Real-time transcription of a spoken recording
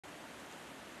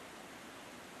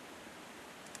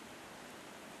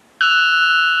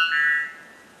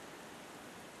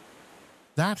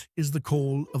That is the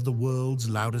call of the world's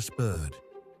loudest bird,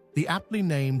 the aptly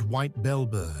named white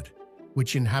bellbird,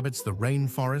 which inhabits the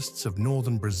rainforests of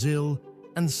northern Brazil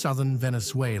and southern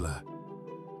Venezuela.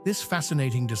 This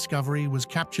fascinating discovery was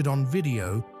captured on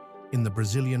video in the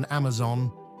Brazilian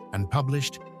Amazon and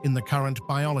published in the current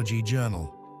biology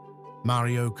journal.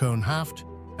 Mario Cohnhaft,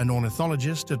 an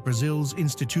ornithologist at Brazil's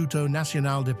Instituto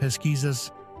Nacional de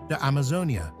Pesquisas da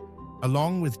Amazônia,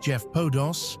 along with Jeff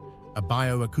Podos, a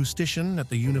bioacoustician at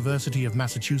the University of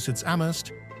Massachusetts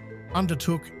Amherst,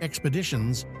 undertook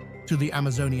expeditions to the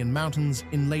Amazonian mountains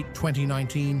in late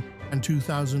 2019 and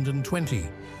 2020.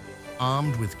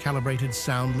 Armed with calibrated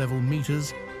sound level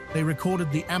meters, they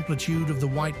recorded the amplitude of the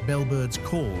white bellbird's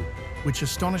call, which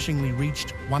astonishingly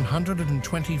reached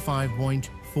 125.4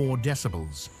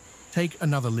 decibels. Take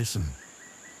another listen.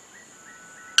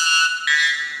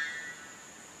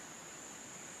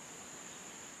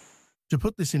 To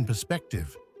put this in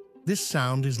perspective, this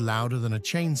sound is louder than a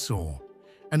chainsaw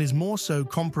and is more so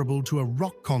comparable to a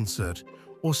rock concert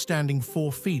or standing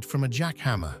 4 feet from a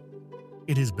jackhammer.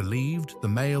 It is believed the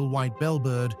male white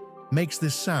bellbird makes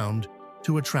this sound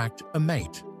to attract a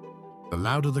mate. The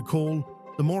louder the call,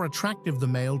 the more attractive the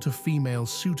male to female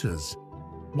suitors.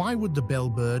 Why would the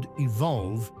bellbird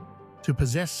evolve to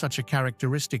possess such a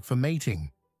characteristic for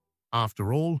mating?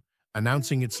 After all,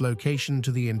 announcing its location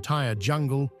to the entire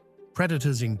jungle,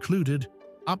 predators included,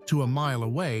 up to a mile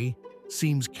away,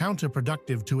 seems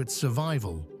counterproductive to its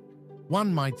survival.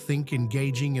 One might think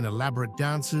engaging in elaborate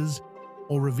dances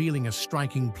or revealing a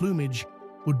striking plumage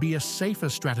would be a safer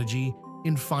strategy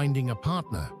in finding a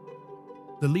partner.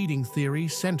 The leading theory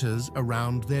centers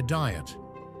around their diet.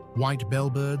 White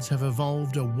bellbirds have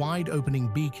evolved a wide-opening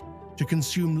beak to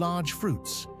consume large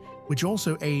fruits, which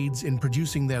also aids in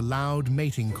producing their loud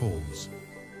mating calls.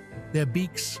 Their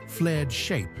beak's flared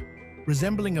shape,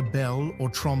 resembling a bell or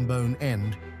trombone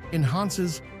end,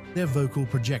 enhances their vocal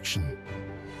projection.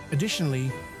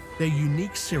 Additionally, their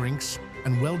unique syrinx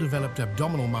and well-developed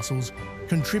abdominal muscles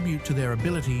contribute to their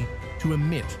ability to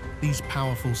emit these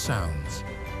powerful sounds.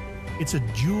 It's a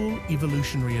dual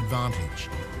evolutionary advantage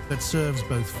that serves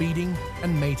both feeding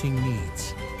and mating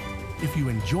needs. If you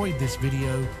enjoyed this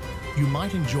video, you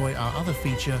might enjoy our other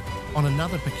feature on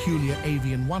another peculiar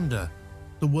avian wonder,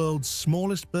 the world's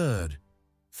smallest bird.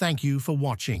 Thank you for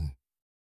watching.